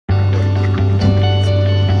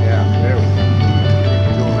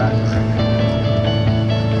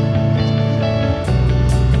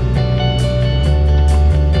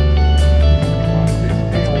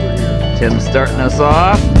starting us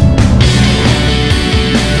off.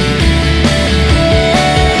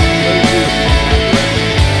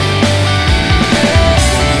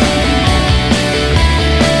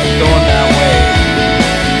 Going that way.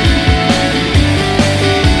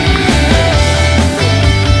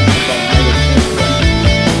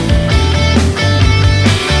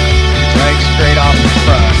 Drag straight off the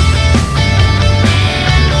front.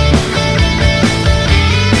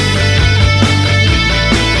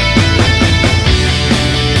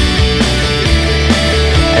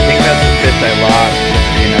 I lost,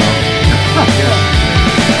 you know.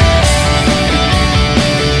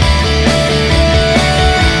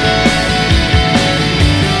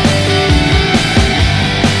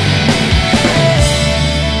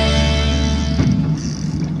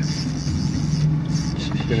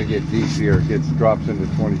 It's gonna get deep here. It drops into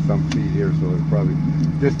 20-some feet here, so it's probably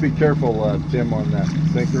just be careful, Tim, on that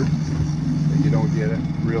sinker that you don't get it.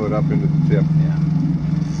 Reel it up into the tip. Yeah.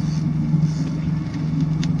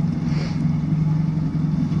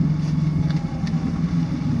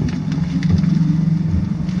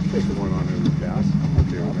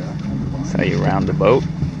 That's how you round the boat.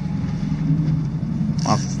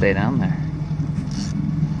 Wants to stay down there.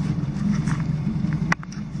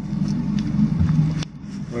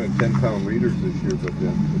 We're at 10-pound leaders this year, but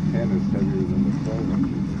the 10 is heavier than the 12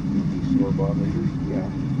 inches. Store-bought leaders. Yeah.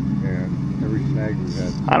 And every snag we've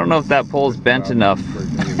had. I don't know if that pole's bent enough. But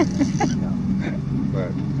I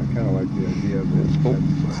kind of like the idea of this.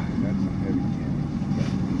 That's some heavy cannon.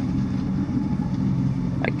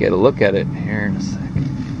 Might get a look at it here in a second.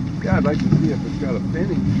 Yeah, I'd like to see if it's got a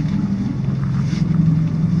finny.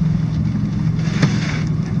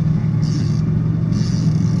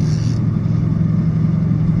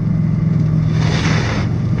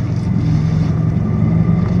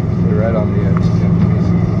 They're right on the edge.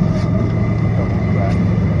 Comes back.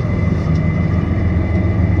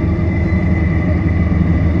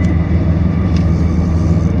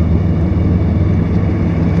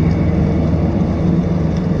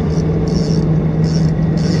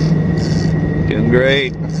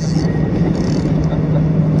 Great.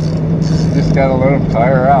 Just gotta let them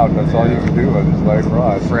tire out. That's all you can do with this light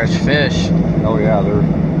rod. Fresh fish. Oh yeah, they're.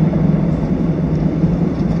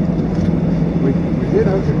 We did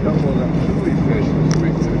have a couple of them tule fish this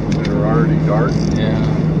week that are already dark. Yeah.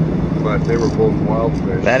 But they were both wild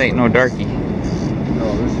fish. That ain't no darkie.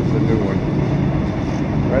 No, this is a new one.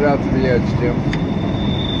 Right out to the edge, Jim.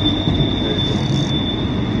 There you go.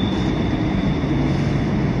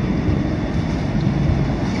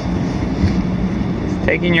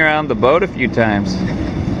 Taking you around the boat a few times.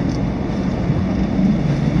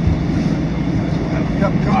 Have a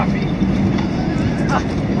cup of coffee.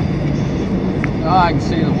 Oh, I can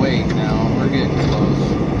see the weight now. We're getting close.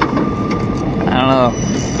 I don't know.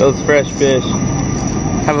 Those fresh fish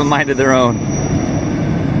have a mind of their own.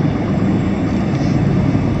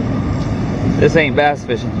 This ain't bass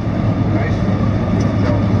fishing. Nice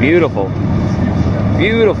one. Beautiful.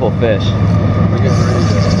 Beautiful fish. We're getting ready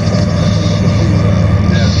to.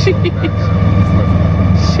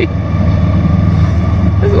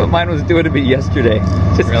 This is what mine was doing to me yesterday.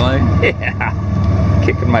 Just, really? Yeah.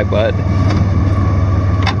 Kicking my butt.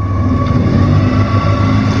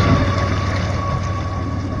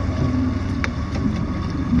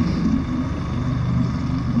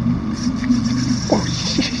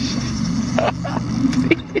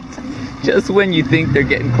 Just when you think they're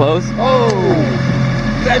getting close. Oh!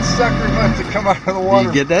 That sucker must have come out of the water.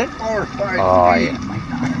 Did you get that? 4 or 5 feet. Oh, yeah.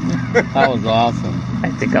 That was awesome. I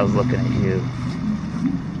think I was looking at you.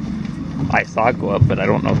 I saw it go up, but I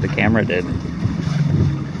don't know if the camera did.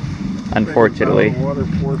 Unfortunately. Out of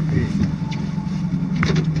the water 4 feet.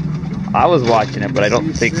 I was watching it, but I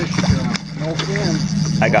don't think Fish, no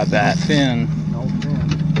fin. I got that. Fin. No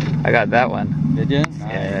fin. I got that one. Did you?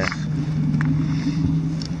 Yeah.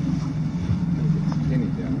 Skinny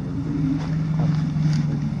down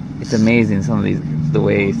It's amazing the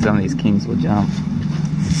way some of these kings will jump.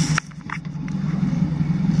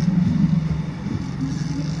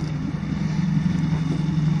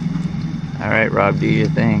 All right, Rob, do your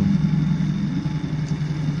thing.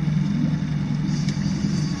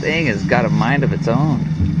 Thing has got a mind of its own.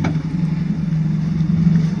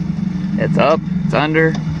 It's up, it's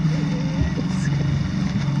under.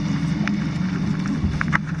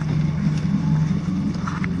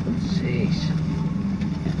 Sheesh.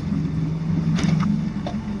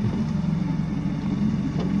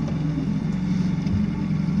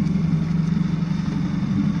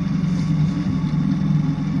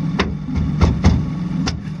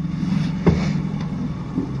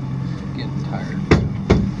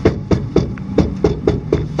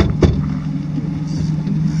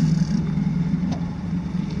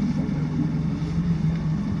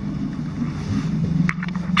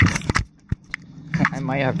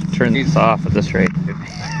 may have to turn these off at this rate.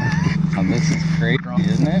 Oh, this is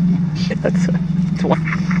crazy, isn't it? That's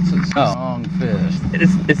It's a strong fish.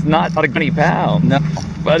 it's not a 20 pound. No.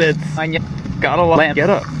 But it's got a lot of get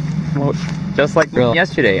up. Just like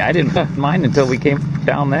yesterday. I didn't mind until we came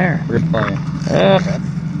down there. We're playing. Yeah.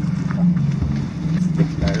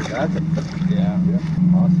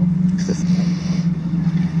 Awesome.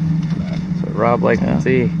 So Rob likes to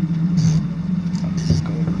see.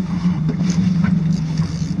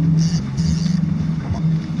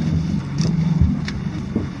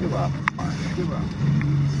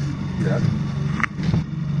 Yeah.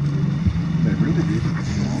 They really do.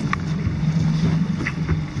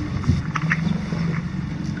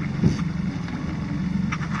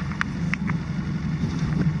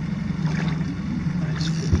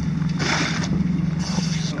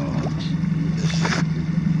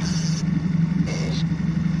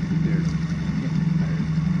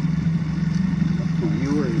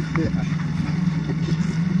 You were a fish.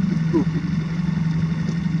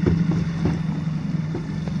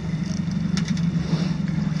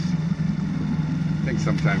 I think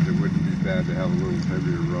sometimes it wouldn't be bad to have a little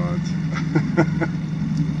heavier rods.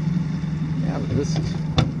 Yeah, but this is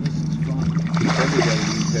fun. Then you gotta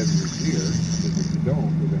use heavier gear, because if you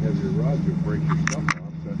don't, with a heavier rod, you'll break your stuff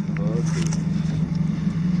off. That's the hook.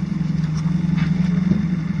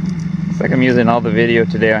 It's like I'm using all the video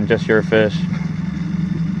today on just your fish.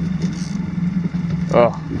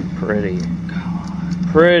 Oh, pretty.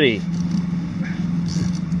 Pretty.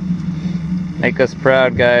 Make us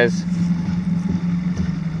proud, guys.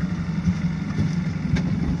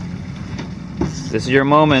 This is your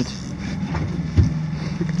moment.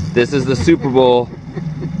 This is the Super Bowl.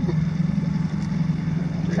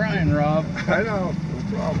 Trying, Rob. I know,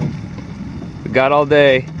 no problem. We got all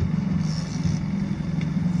day.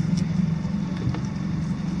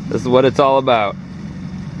 This is what it's all about.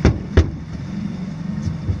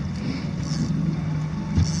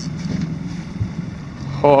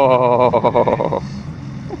 Oh.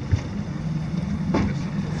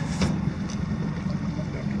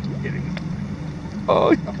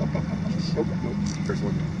 Oh. There's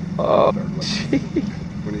one. Oh. Gee.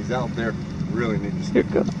 When he's out there, really need to Here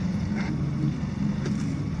stick. goes.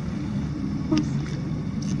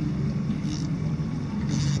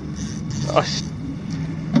 Oh,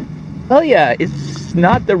 hell yeah, it's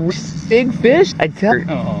not the big fish. I tell you,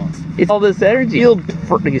 Oh. it's all this energy. You'll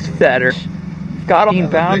for these fatter. Got 15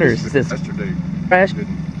 pounders. This Yesterday fresh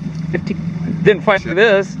didn't 50. Didn't fight for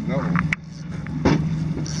this. no.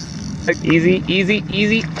 Easy, easy,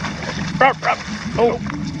 easy. Oh.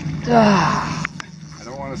 Ah. I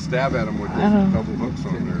don't want to stab at him with I know. those double hooks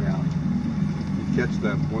on there. You catch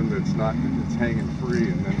that one that's not, it's hanging free,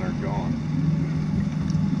 and then they're gone.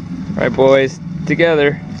 All right, boys,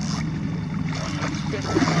 together.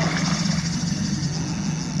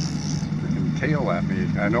 Freaking tail at me.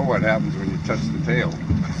 I know what happens when you touch the tail.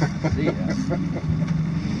 See ya.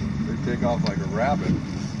 They take off like a rabbit.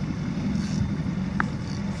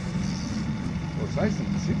 Well, it's nice.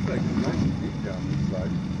 It seems like it's nice and deep down this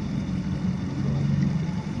side.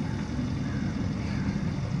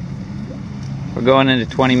 We're going into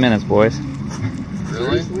 20 minutes, boys.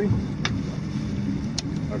 Really? Seriously? Okay,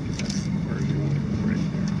 that's where you want it, right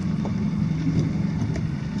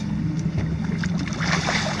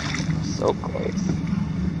there. So close.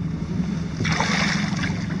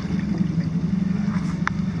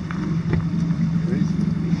 Crazy.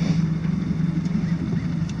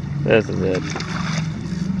 This is it.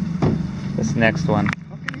 This next one. How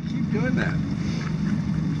can you keep doing that?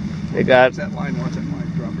 They got Watch that line, watch that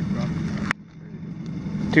line. Drop it, drop it.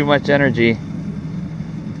 There you go. too much energy.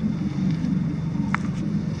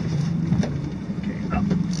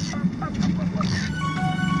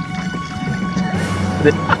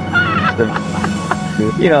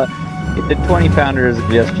 You know, the 20 pounders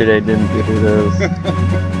yesterday didn't do those.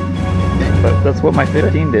 But that's what my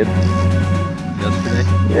 15 did.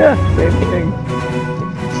 Yesterday? Yeah, same thing.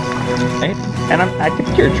 Right? And I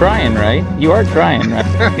think you're trying, right? You are trying, right?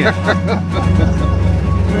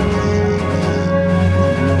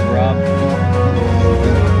 Rob.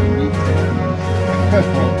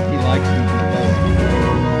 He likes you the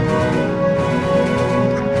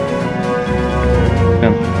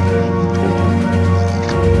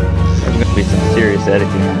There's gonna be some serious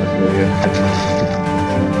editing on this video.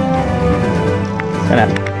 Gonna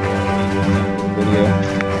have video.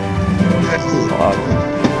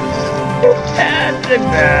 And the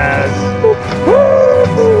best.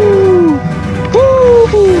 Woo!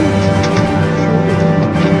 Woo!